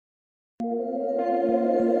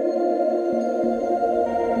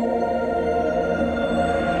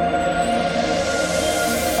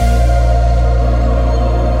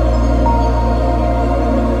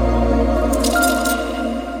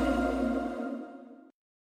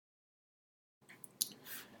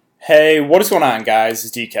Hey, what is going on, guys?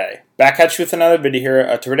 It's DK. Back at you with another video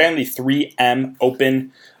here. Today on the 3M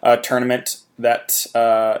Open tournament that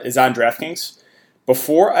is on Draftkings.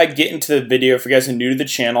 Before I get into the video, if you guys are new to the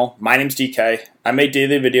channel, my name's DK. I make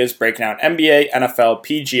daily videos breaking down NBA, NFL,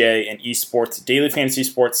 PGA, and esports, daily fantasy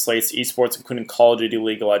sports slates, esports, including Call of Duty,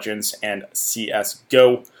 League of Legends, and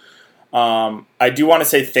CSGO. I do want to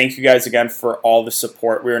say thank you guys again for all the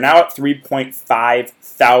support. We are now at 3.5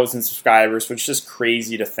 thousand subscribers, which is just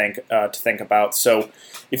crazy to think about. So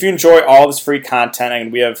if you enjoy all this free content,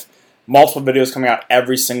 and we have multiple videos coming out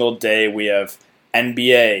every single day. We have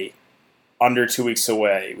NBA under 2 weeks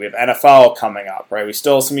away. We have NFL coming up, right? We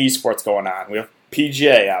still have some esports going on. We have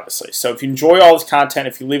PGA, obviously. So if you enjoy all this content,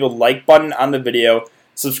 if you leave a like button on the video,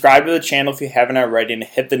 subscribe to the channel if you haven't already, and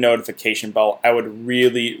hit the notification bell. I would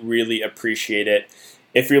really, really appreciate it.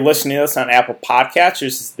 If you're listening to this on Apple Podcasts,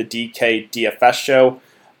 this is the DK DFS show.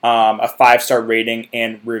 A 5-star rating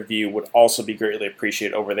and review would also be greatly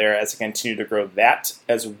appreciated over there as I continue to grow that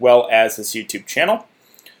as well as this YouTube channel.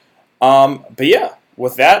 But yeah,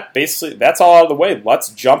 with that, basically, that's all out of the way. Let's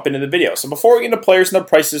jump into the video. So before we get into players and the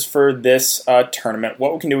prices for this tournament,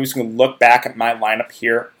 what we can do is we can look back at my lineup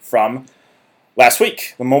here from last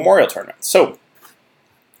week, the Memorial Tournament. So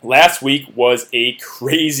last week was a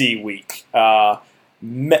crazy week.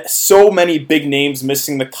 So many big names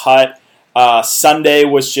missing the cut. Sunday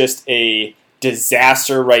was just a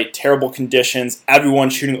disaster, right? Terrible conditions, everyone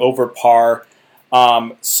shooting over par.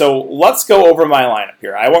 So let's go over my lineup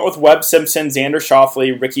here. I went with Webb Simpson, Xander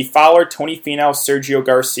Schauffele, Ricky Fowler, Tony Finau, Sergio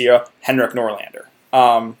Garcia, Henrik Norlander.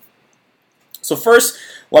 So first,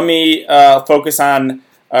 let me focus on,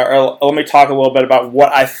 or let me talk a little bit about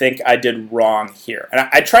what I think I did wrong here. And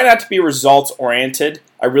I try not to be results-oriented.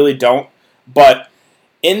 I really don't. But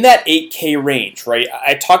in that 8K range, right,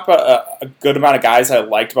 I talked about a good amount of guys I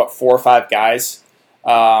liked, about 4 or 5 guys.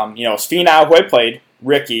 Finau, who I played,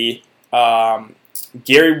 Ricky,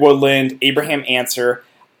 Gary Woodland, Abraham Answer.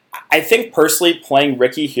 I think personally playing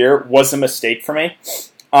Ricky here was a mistake for me.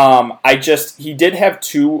 He did have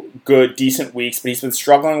 2 good, decent weeks, but he's been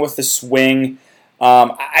struggling with the swing.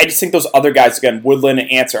 I just think those other guys, again, Woodland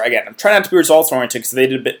and Answer, again, I'm trying not to be results-oriented because they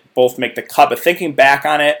did both make the cut, but thinking back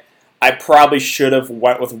on it, I probably should have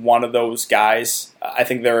went with one of those guys. I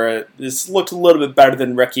think this looked a little bit better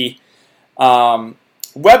than Ricky.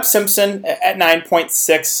 Webb Simpson at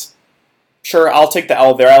 9.6. Sure, I'll take the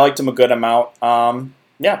L there. I liked him a good amount.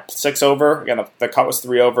 6 over. Again, the cut was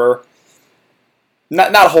 3 over.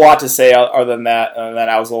 Not a whole lot to say other than that.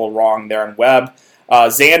 I was a little wrong there on Webb.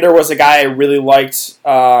 Xander was a guy I really liked.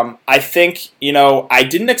 I think, I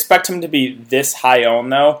didn't expect him to be this high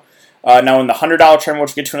owned, though. Now, in the $100 tournament,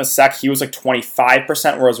 which we'll get to in a sec, he was like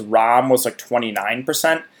 25%, whereas Rahm was like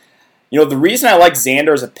 29%. The reason I like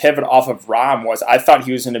Xander as a pivot off of Rahm was I thought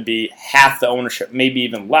he was going to be half the ownership, maybe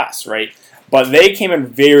even less, right? But they came in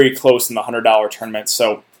very close in the $100 tournament,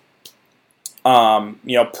 so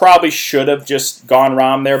probably should have just gone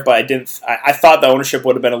Rahm there, but I didn't. I thought the ownership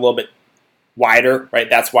would have been a little bit wider, right?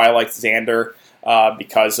 That's why I liked Xander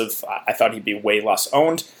because I thought he'd be way less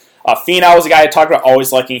owned. Finau was a guy I talked about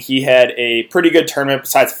always liking. He had a pretty good tournament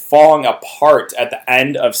besides falling apart at the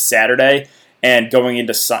end of Saturday and going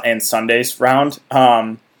into Sunday's round.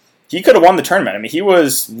 He could have won the tournament. I mean, he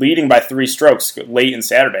was leading by 3 strokes late in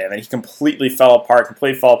Saturday, and then he completely fell apart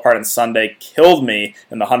on Sunday, killed me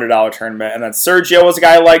in the $100 tournament. And then Sergio was a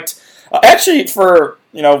guy I liked. Actually, for,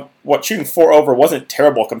 shooting 4 over wasn't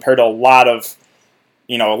terrible compared to a lot of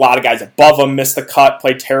guys above him missed the cut,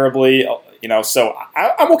 played terribly. So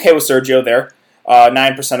I'm okay with Sergio there,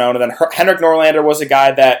 9% owned. And then Henrik Norlander was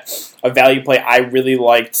a value play I really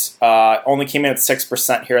liked. Only came in at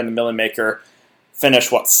 6% here in the Millie Maker.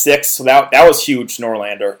 Finished, 6th? So that was huge,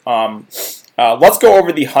 Norlander. Let's go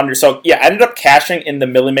over the 100. So, yeah, ended up cashing in the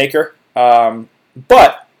Millie Maker,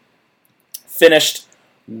 but finished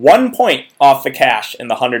 1 point off the cash in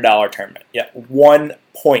the $100 tournament. Yeah, 1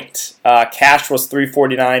 point. Cash was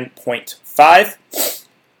 349.5.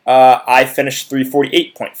 I finished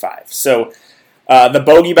 348.5. So the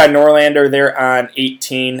bogey by Norlander there on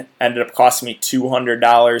 18 ended up costing me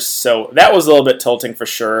 $200. So that was a little bit tilting for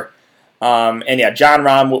sure. John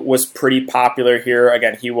Rahm was pretty popular here.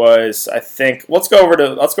 Again, he was, I think, let's go over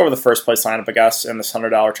the first place lineup, I guess, in this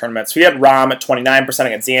 $100 tournament. So we had Rahm at 29%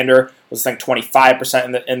 against Xander, was I think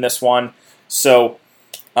 25% in this one. So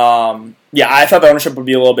I thought the ownership would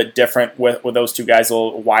be a little bit different with those 2 guys, a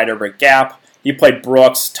little wider of a gap. He played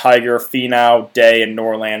Brooks, Tiger, Finau, Day, and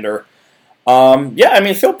Norlander.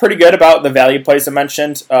 I feel pretty good about the value plays I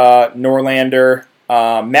mentioned. Norlander,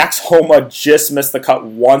 Max Homa just missed the cut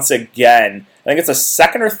once again I think it's a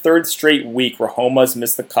second or third straight week where Homa's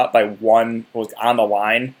missed the cut by one, was on the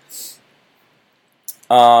line.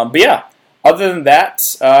 But yeah, other than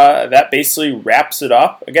that, that basically wraps it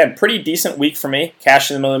up. Again, pretty decent week for me.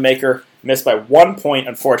 Cash in the Million Maker missed by 1 point,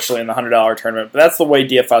 unfortunately, in the $100 tournament. But that's the way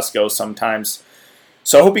DFS goes sometimes.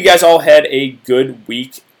 So I hope you guys all had a good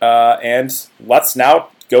week. And let's now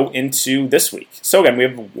go into this week. So again, we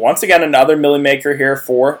have once again another Million Maker here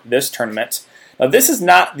for this tournament. Now this is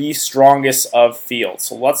not the strongest of fields.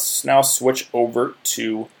 So let's now switch over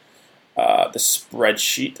to the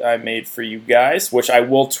spreadsheet I made for you guys, which I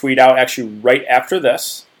will tweet out actually right after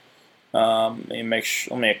this. Let me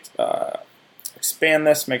expand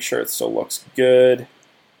this, make sure it still looks good.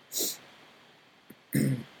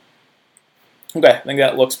 Okay, I think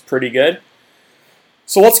that looks pretty good.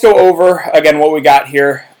 So let's go over, again, what we got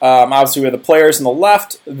here. Obviously, we have the players on the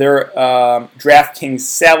left, their Draftkings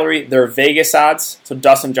salary, their Vegas odds. So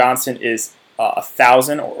Dustin Johnson is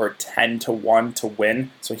 1,000 or 10 to 1 to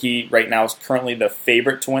win. So he, right now, is currently the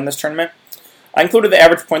favorite to win this tournament. I included the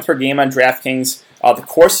average points per game on DraftKings. The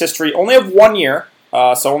course history, only have 1 year,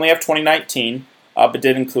 so only have 2019, but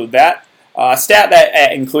did include that. Stat that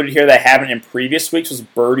I included here that I haven't in previous weeks was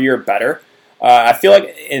birdie or better. I feel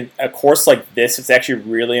like in a course like this, it's actually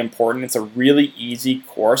really important. It's a really easy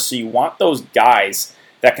course, so you want those guys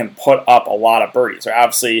that can put up a lot of birdies. Or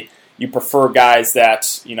obviously, you prefer guys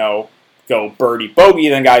that, go birdie bogey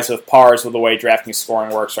than guys with pars with the way DraftKings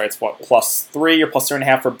scoring works, right? It's what, +3 or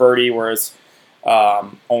 +3.5 for birdie, whereas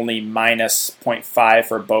only -0.5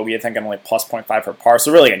 for bogey, I think, and only +0.5 for par.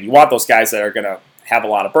 So really, again, you want those guys that are going to have a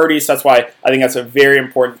lot of birdies. So that's why I think that's a very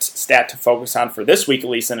important stat to focus on for this week, at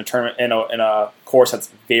least in a tournament, in a course that's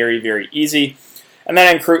very, very easy. And then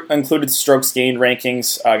I included strokes gained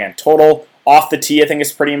rankings. Again, total off the tee, I think,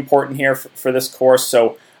 is pretty important here for this course.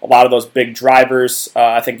 So a lot of those big drivers,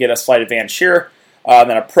 I think, get a slight advantage here.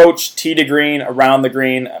 Then approach, tee to green, around the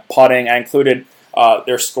green, putting. I included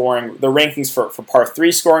their scoring, the rankings for par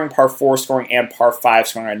 3 scoring, par 4 scoring, and par 5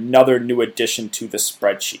 scoring. Another new addition to the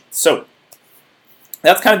spreadsheet. So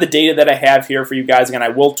that's kind of the data that I have here for you guys. Again, I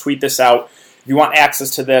will tweet this out. If you want access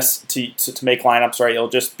to this to make lineups, right, it'll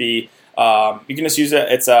just be, you can just use it.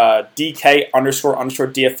 It's DK__DFS.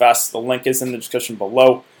 The link is in the description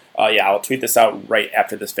below. Yeah, I'll tweet this out right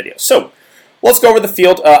after this video. So let's go over the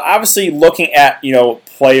field. Obviously, looking at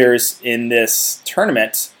players in this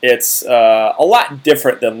tournament, it's a lot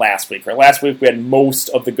different than last week. Right? Last week we had most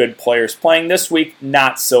of the good players playing. This week,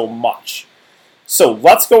 not so much. So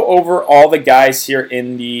let's go over all the guys here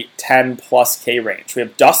in the 10+ K range. We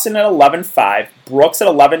have Dustin at 11.5, Brooks at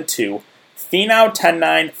 11.2, Finau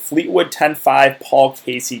 10.9, Fleetwood 10.5, Paul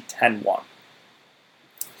Casey 10.1.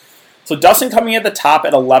 So Dustin coming at the top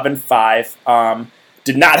at 11.5,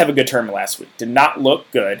 did not have a good tournament last week. Did not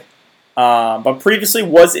look good, but previously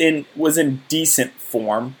was in decent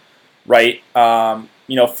form, right?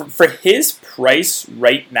 For his price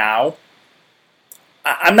right now,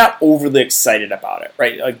 I'm not overly excited about it,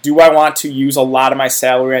 right? Like, do I want to use a lot of my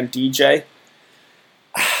salary on DJ?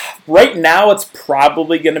 Right now, it's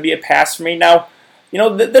probably going to be a pass for me. Now,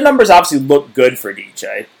 the numbers obviously look good for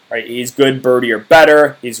DJ, right? He's good birdie or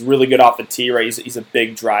better. He's really good off the tee, right? He's a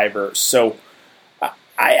big driver. So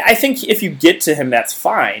I think if you get to him, that's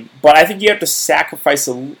fine. But I think you have to sacrifice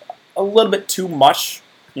a little bit too much,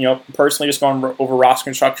 personally just going over roster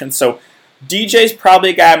construction. So DJ's probably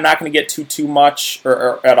a guy I'm not going to get too much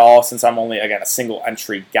or at all, since I'm only, again, a single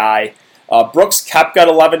entry guy. Brooks Koepka at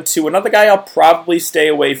 11.2, another guy I'll probably stay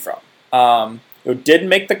away from. Did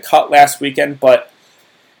make the cut last weekend, but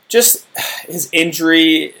just his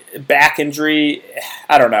injury, back injury,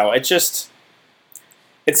 I don't know. It's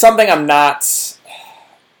something I'm not,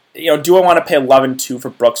 do I want to pay 11.2 for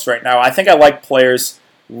Brooks right now? I think I like players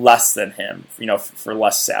less than him, for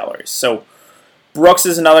less salaries. So Brooks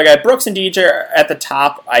is another guy. Brooks and DJ are at the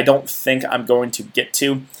top. I don't think I'm going to get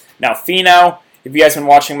to. Now, Finau, if you guys have been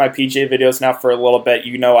watching my PGA videos now for a little bit,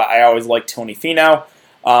 I always like Tony Finau.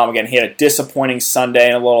 Again, he had a disappointing Sunday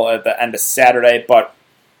and a little at the end of Saturday, but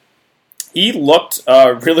he looked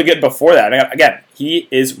really good before that. Again, he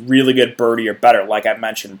is really good birdie or better, like I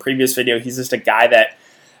mentioned in the previous video. He's just a guy that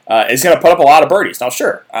is going to put up a lot of birdies. Now,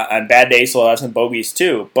 sure, on bad days he'll have some bogeys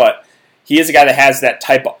too, but he is a guy that has that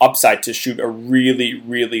type of upside to shoot a really,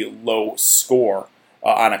 really low score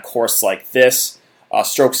on a course like this.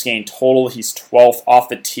 Strokes gained total, he's 12th off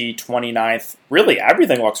the tee, 29th. Really,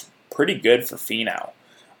 everything looks pretty good for Finau.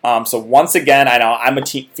 So once again, I know I'm a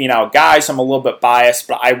Finau guy, so I'm a little bit biased,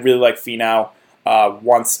 but I really like Finau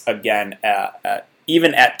once again,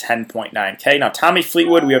 even at 10.9K. Now, Tommy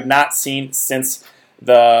Fleetwood, we have not seen since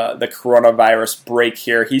the coronavirus break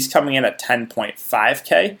here. He's coming in at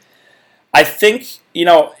 10.5K. I think,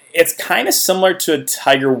 it's kind of similar to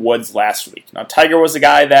Tiger Woods last week. Now, Tiger was a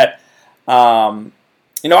guy that,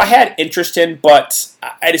 I had interest in, but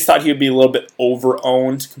I just thought he would be a little bit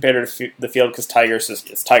over-owned compared to the field because Tiger's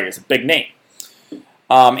a big name.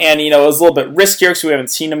 And it was a little bit riskier because we haven't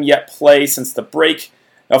seen him yet play since the break.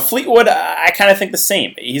 Now, Fleetwood, I kind of think the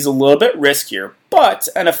same. He's a little bit riskier, but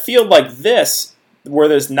in a field like this, where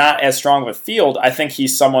there's not as strong of a field, I think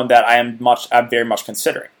he's someone that I'm very much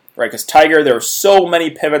considering, right? Because Tiger, there are so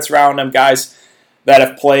many pivots around him, guys that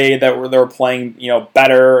have played that were playing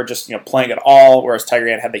better or just playing at all, whereas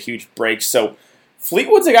Tiger had the huge break. So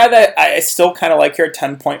Fleetwood's a guy that I still kind of like here at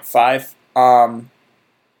 10.5.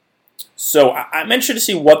 So I'm interested to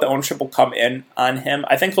see what the ownership will come in on him.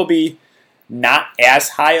 I think he'll be not as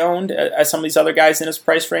high owned as some of these other guys in his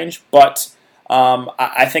price range, but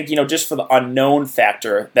I think just for the unknown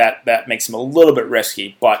factor that makes him a little bit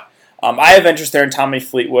risky. But I have interest there in Tommy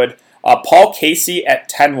Fleetwood. Paul Casey at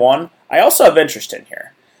 10-1. I also have interest in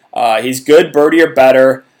here. He's good birdie or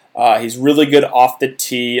better. He's really good off the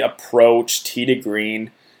tee, approach, tee to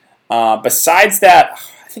green. Besides that,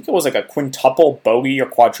 I think it was like a quintuple bogey or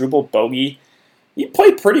quadruple bogey. He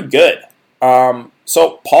played pretty good.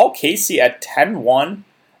 So Paul Casey at 10-1.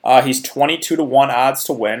 He's 22-1 odds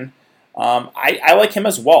to win. I like him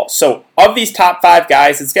as well. So of these top 5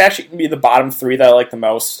 guys, it's actually going to be the bottom 3 that I like the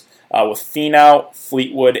most, with Finau,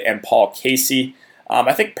 Fleetwood, and Paul Casey.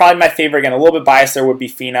 I think probably my favorite, again, a little bit biased there, would be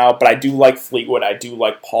Finau, but I do like Fleetwood. I do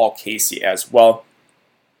like Paul Casey as well.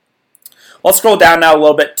 Let's scroll down now a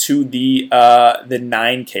little bit to the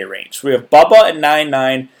 9K range. We have Bubba at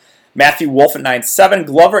 9.9, Matthew Wolff at 9.7,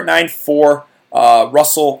 Glover at 9.4,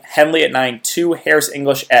 Russell Henley at 9.2, Harris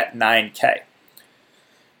English at 9K.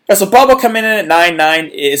 So Bubba coming in at 9.9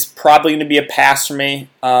 is probably going to be a pass for me.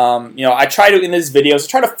 I try to, in these videos,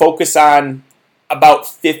 try to focus on about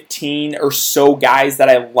 15 or so guys that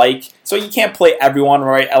I like. So you can't play everyone,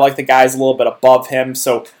 right? I like the guys a little bit above him.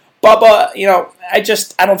 So Bubba,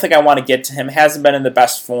 I don't think I want to get to him. Hasn't been in the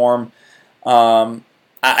best form. I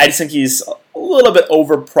just think he's a little bit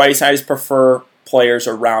overpriced. I just prefer players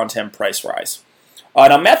around him price-wise.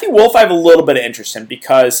 Now, Matthew Wolff, I have a little bit of interest in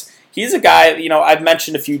because he's a guy, I've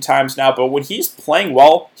mentioned a few times now, but when he's playing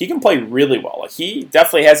well, he can play really well. Like, he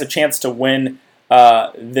definitely has a chance to win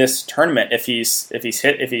this tournament if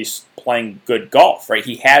he's playing good golf, right?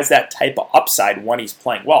 He has that type of upside when he's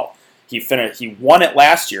playing well. He won it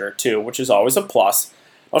last year too, which is always a plus.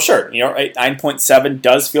 Well, sure, 9.7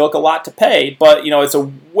 does feel like a lot to pay, but it's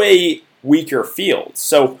a way weaker field.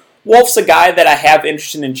 So Wolff's a guy that I have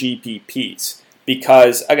interest in GPPs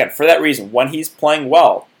because, again, for that reason, when he's playing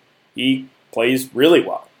well, he plays really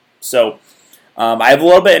well. So I have a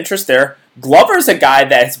little bit of interest there. Glover's a guy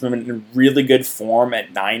that has been in really good form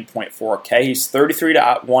at 9.4K. He's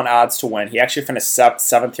 33-1 odds to win. He actually finished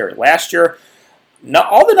 7th here last year. Now,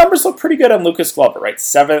 all the numbers look pretty good on Lucas Glover, right?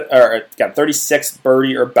 36th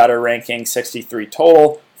birdie or better ranking, 63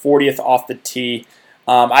 total, 40th off the tee.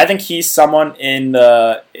 I think he's someone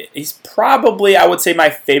he's probably, I would say, my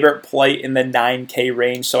favorite play in the 9K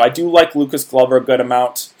range. So I do like Lucas Glover a good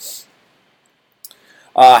amount.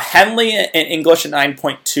 Henley and English at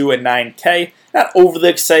 9.2 and 9K. Not overly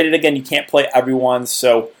excited. Again, you can't play everyone,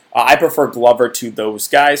 so I prefer Glover to those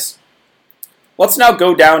guys. Let's now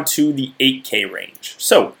go down to the 8K range.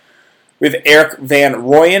 So we have Eric Van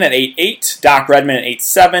Rooyen at 8.8, Doc Redman at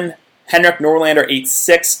 8.7, Henrik Norlander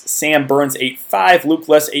 8.6, Sam Burns 8.5, Luke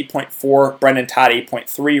List 8.4, Brendan Todd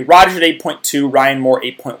 8.3, Rogers at 8.2, Ryan Moore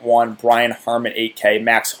 8.1, Brian Harmon 8K,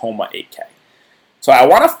 Max Homa 8K. So I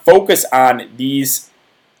want to focus on these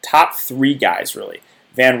top 3 guys, really.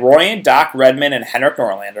 Van Rooyen, Doc Redman, and Henrik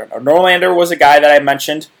Norlander. Now, Norlander was a guy that I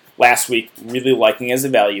mentioned last week, really liking as a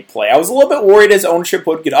value play. I was a little bit worried his ownership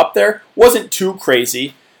would get up there. Wasn't too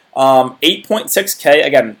crazy. 8.6K,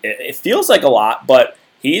 again, it feels like a lot, but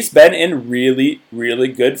he's been in really, really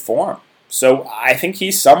good form. So I think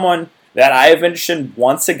he's someone that I have interest in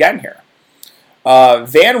once again here.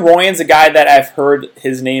 Van Rooyen's a guy that I've heard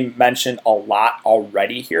his name mentioned a lot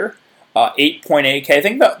already here. 8.8K. I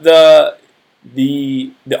think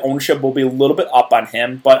the ownership will be a little bit up on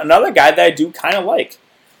him, but another guy that I do kind of like.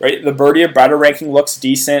 Right, the birdie or better ranking looks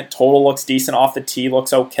decent. Total looks decent. Off the tee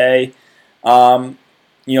looks okay.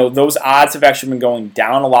 Those odds have actually been going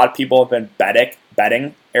down. A lot of people have been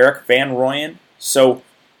betting Eric Van Rooyen. So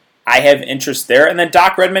I have interest there. And then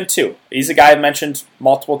Doc Redman, too. He's a guy I've mentioned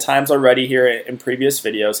multiple times already here in previous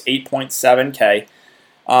videos. 8.7K.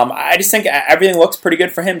 I just think everything looks pretty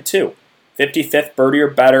good for him, too. 55th birdie or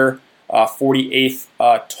better. 48th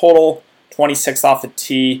total. 26th off the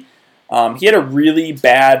tee. He had a really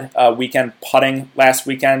bad weekend putting last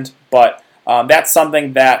weekend, but that's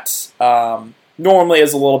something that normally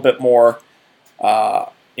is a little bit more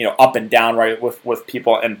up and down, right, with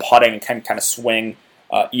people, and putting can kind of swing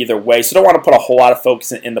either way. So don't want to put a whole lot of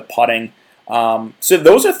focus in the putting. So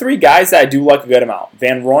those are three guys that I do like a good amount.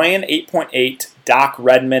 Van Rooyen, 8.8. Doc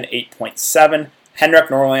Redman, 8.7. Henrik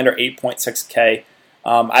Norlander, 8.6K.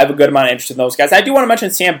 I have a good amount of interest in those guys. I do want to mention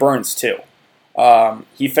Sam Burns, too.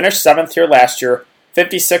 He finished 7th here last year,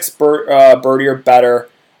 56 birdie or better,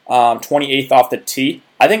 28th off the tee.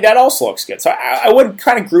 I think that also looks good. So I would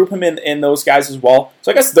kind of group him in those guys as well.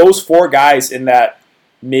 So I guess those four guys in that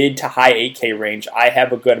mid to high 8K range, I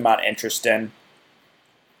have a good amount of interest in.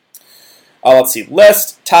 Let's see.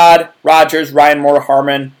 List, Todd, Rogers, Ryan Moore,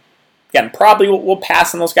 Harmon. Again, probably we'll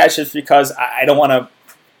pass on those guys just because I don't want to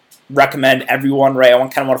recommend everyone, right? I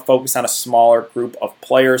kind of want to focus on a smaller group of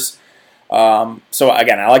players. So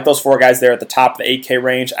again, I like those four guys there at the top of the 8K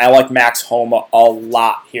range. I like Max Homa a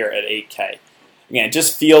lot here at 8K. Again, it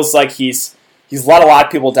just feels like he's let a lot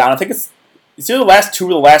of people down. I think it's either the last 2 or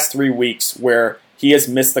the last 3 weeks where he has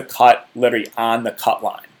missed the cut literally on the cut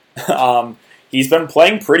line. He's been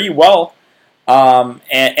playing pretty well. And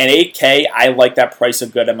 8K, I like that price a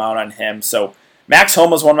good amount on him. So Max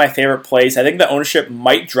Homa is one of my favorite plays. I think the ownership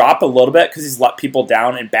might drop a little bit because he's let people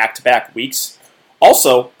down in back-to-back weeks.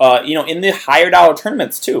 Also, in the higher dollar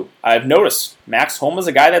tournaments too, I've noticed Max Homa is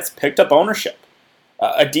a guy that's picked up ownership,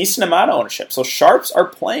 a decent amount of ownership. So sharps are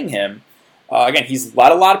playing him. Again, he's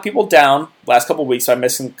let a lot of people down last couple of weeks, so I'm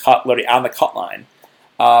missing cut literally on the cut line.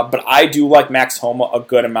 But I do like Max Homa a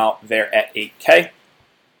good amount there at 8K.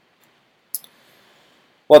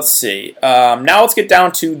 Let's see. Now let's get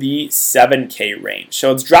down to the 7K range.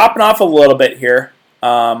 So it's dropping off a little bit here.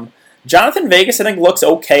 Jonathan Vegas, I think, looks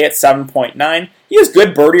okay at 7.9. He has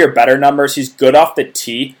good birdie or better numbers. He's good off the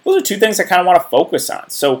tee. Those are two things I kind of want to focus on.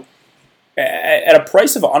 So at a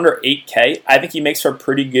price of under 8K, I think he makes for a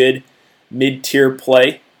pretty good mid-tier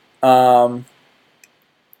play. Let's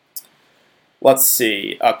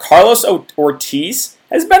see. Carlos Ortiz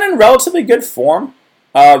has been in relatively good form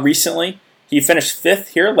recently. He finished 5th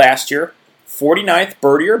here last year, 49th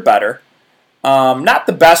birdie or better. Not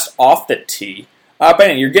the best off the tee. But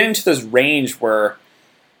anyway, you're getting to this range where,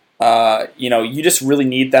 you just really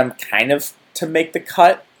need them kind of to make the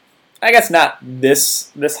cut. I guess not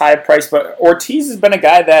this high price, but Ortiz has been a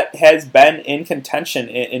guy that has been in contention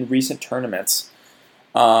in recent tournaments.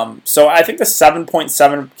 So I think the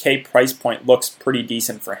 7.7K price point looks pretty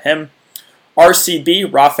decent for him.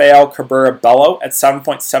 RCB, Rafael Cabrera Bello at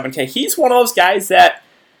 7.7K. He's one of those guys that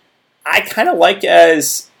I kind of like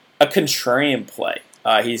as a contrarian play.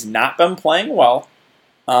 He's not been playing well,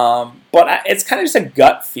 but it's kind of just a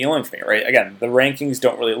gut feeling for me, right? Again, the rankings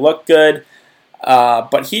don't really look good,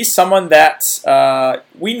 but he's someone that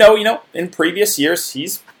we know, in previous years,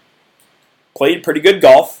 he's played pretty good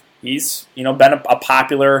golf. He's, been a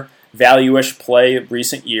popular value-ish play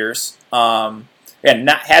recent years. And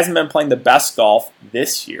hasn't been playing the best golf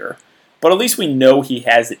this year, but at least we know he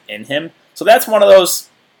has it in him. So that's one of those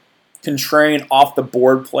contrarian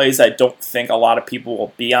off-the-board plays I don't think a lot of people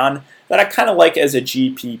will be on, that I kind of like as a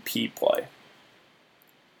GPP play.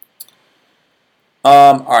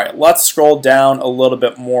 All right, let's scroll down a little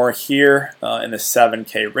bit more here in the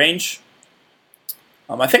 7K range.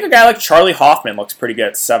 I think a guy like Charlie Hoffman looks pretty good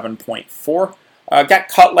at 7.4. Got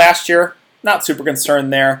cut last year, not super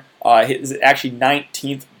concerned there. His actually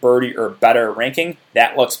 19th birdie or better ranking.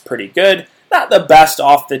 That looks pretty good. Not the best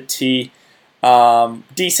off the tee.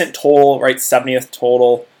 Decent total, right? 70th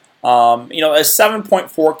total. A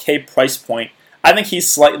 7.4K price point. I think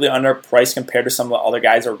he's slightly underpriced compared to some of the other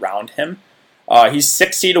guys around him. He's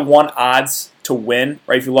 60-1 odds to win,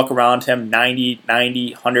 right? If you look around him, 90,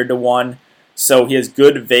 100-1. So he has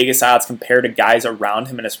good Vegas odds compared to guys around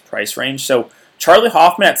him in his price range. So Charlie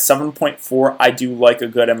Hoffman at 7.4, I do like a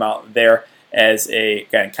good amount there as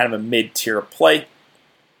kind of a mid-tier play.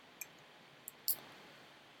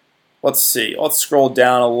 Let's see. Let's scroll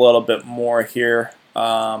down a little bit more here.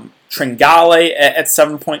 Tringale at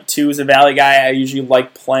 7.2 is a value guy I usually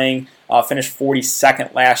like playing. Finished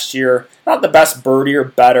 42nd last year. Not the best birdie or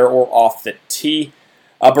better or off the tee.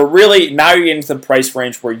 But really, now you're getting to the price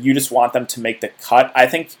range where you just want them to make the cut. I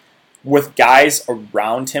think with guys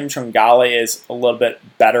around him, Tringale is a little bit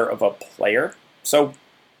better of a player. So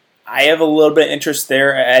I have a little bit of interest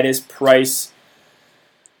there at his price.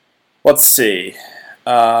 Let's see.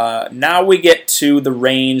 Now we get to the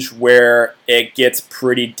range where it gets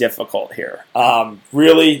pretty difficult here.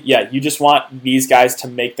 Really, you just want these guys to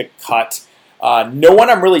make the cut. No one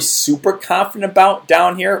I'm really super confident about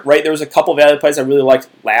down here, right? There was a couple value plays I really liked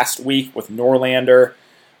last week with Norlander.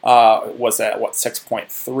 Was at,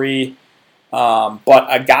 6.3? But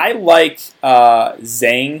a guy like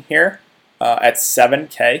Zhang here at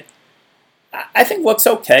 7K, I think looks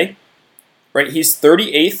okay, right? He's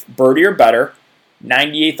 38th birdie or better.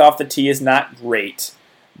 98th off the tee is not great.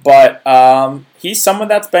 But he's someone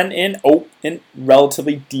that's been in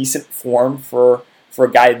relatively decent form for a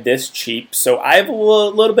guy this cheap. So I have a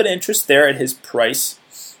little bit of interest there at his price.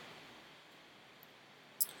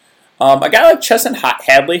 A guy like Chesson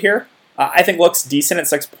Hadley here, I think looks decent at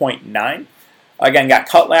 6.9. Again, got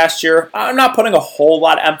cut last year. I'm not putting a whole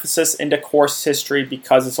lot of emphasis into course history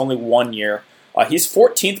because it's only 1 year. He's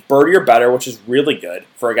 14th birdie or better, which is really good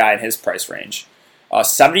for a guy in his price range.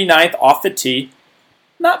 79th off the tee.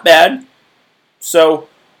 Not bad. So,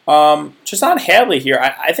 just on Hadley here,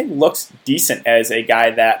 I think looks decent as a guy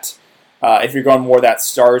that, if you're going more that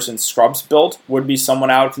stars and scrubs build, would be someone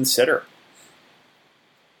I would consider.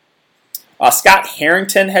 Scott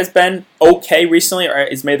Harrington has been okay recently, or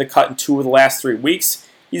he's made the cut in 2 of the last 3 weeks.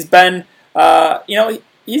 He's been,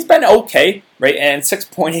 he's been okay, right? And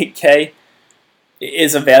 6.8K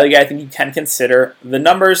is a value I think you can consider. The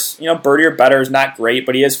numbers, birdie or better is not great,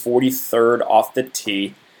 but he is 43rd off the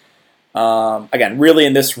tee. Again, really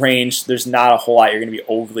in this range, there's not a whole lot you're going to be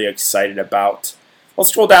overly excited about. Let's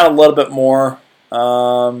scroll down a little bit more.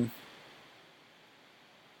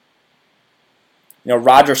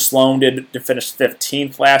 Roger Sloan did finish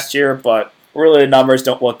 15th last year, but really the numbers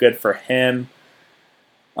don't look good for him.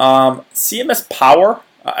 CMS Power,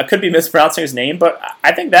 I could be mispronouncing his name, but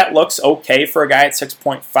I think that looks okay for a guy at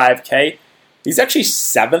 6.5K. He's actually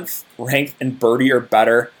 7th ranked in birdie or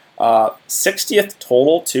better. 60th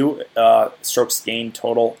total, too, strokes gained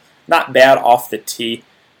total. Not bad off the tee.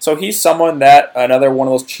 So he's someone that, another one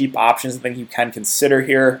of those cheap options I think you can consider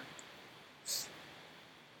here.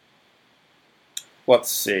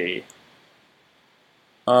 Let's see.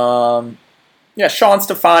 Sean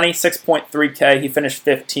Stefani, 6.3K. He finished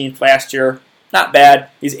 15th last year. Not bad.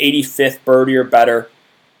 He's 85th birdie or better.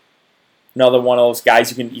 Another one of those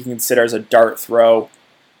guys you can consider as a dart throw.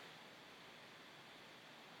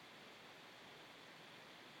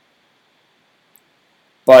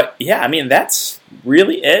 But yeah, that's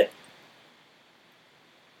really it.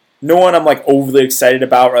 No one I'm overly excited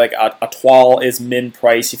about. Or Atwal is min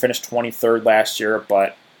price. He finished 23rd last year,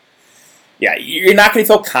 but yeah, you're not going to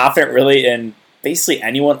feel confident really in basically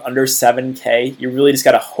anyone under 7K. You really just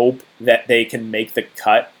got to hope that they can make the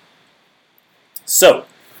cut. So,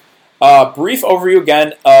 brief overview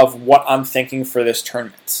again of what I'm thinking for this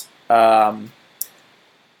tournament. I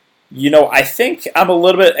think I'm a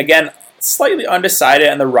little bit, again, slightly undecided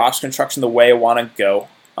on the roster construction the way I want to go.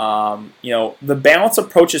 The balance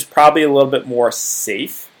approach is probably a little bit more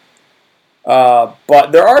safe.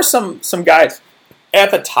 But there are some guys at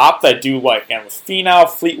the top that I do like. Again, with Finau,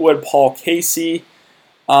 Fleetwood, Paul Casey.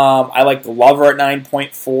 I like Glover at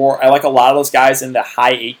 9.4. I like a lot of those guys in the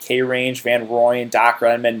high 8K range. Van Rooyen, Doc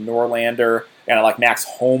Redman, Norlander. And I like Max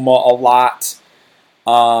Homa a lot.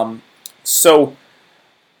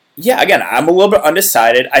 Yeah, again, I'm a little bit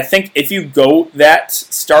undecided. I think if you go that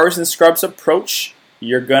stars and scrubs approach,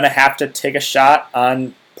 you're going to have to take a shot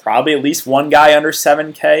on probably at least one guy under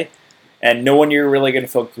 7K, and no one you're really going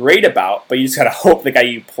to feel great about, but you just got to hope the guy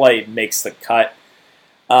you play makes the cut.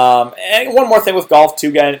 And one more thing with golf,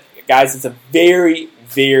 too, guys, it's a very,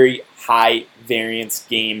 very high variance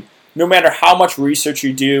game. No matter how much research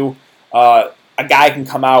you do, a guy can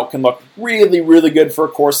come out, can look really, really good for a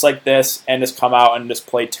course like this, and just come out and just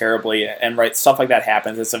play terribly, and stuff like that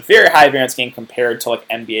happens. It's a very high variance game compared to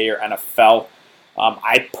NBA or NFL.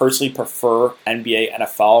 I personally prefer NBA,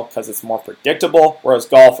 NFL because it's more predictable, whereas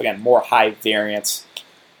golf, again, more high variance.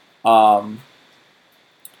 But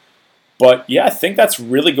yeah, I think that's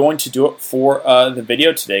really going to do it for the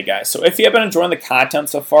video today, guys. So if you have been enjoying the content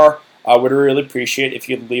so far, I would really appreciate if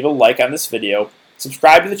you'd leave a like on this video.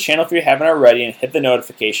 Subscribe to the channel if you haven't already, and hit the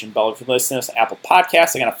notification bell if you're listening to this on Apple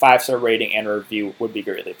Podcasts. Again, a 5-star rating and a review would be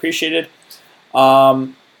greatly appreciated.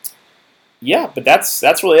 Yeah, but that's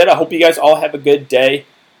really it. I hope you guys all have a good day.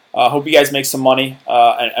 Hope you guys make some money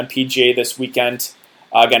on PGA this weekend.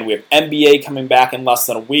 Again, we have NBA coming back in less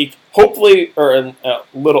than a week. Hopefully, or a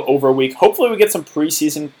little over a week. Hopefully we get some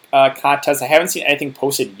preseason contests. I haven't seen anything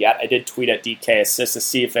posted yet. I did tweet at DK Assist to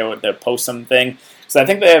see if they would post something. So I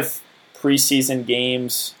think they have preseason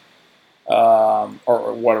games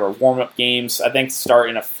or whatever, warm-up games, I think start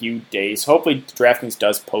in a few days. Hopefully Draftkings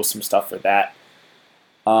does post some stuff for that.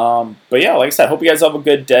 But yeah, like I said, hope you guys have a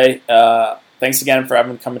good day. Thanks again for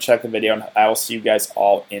having come and check the video, and I will see you guys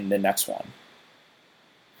all in the next one.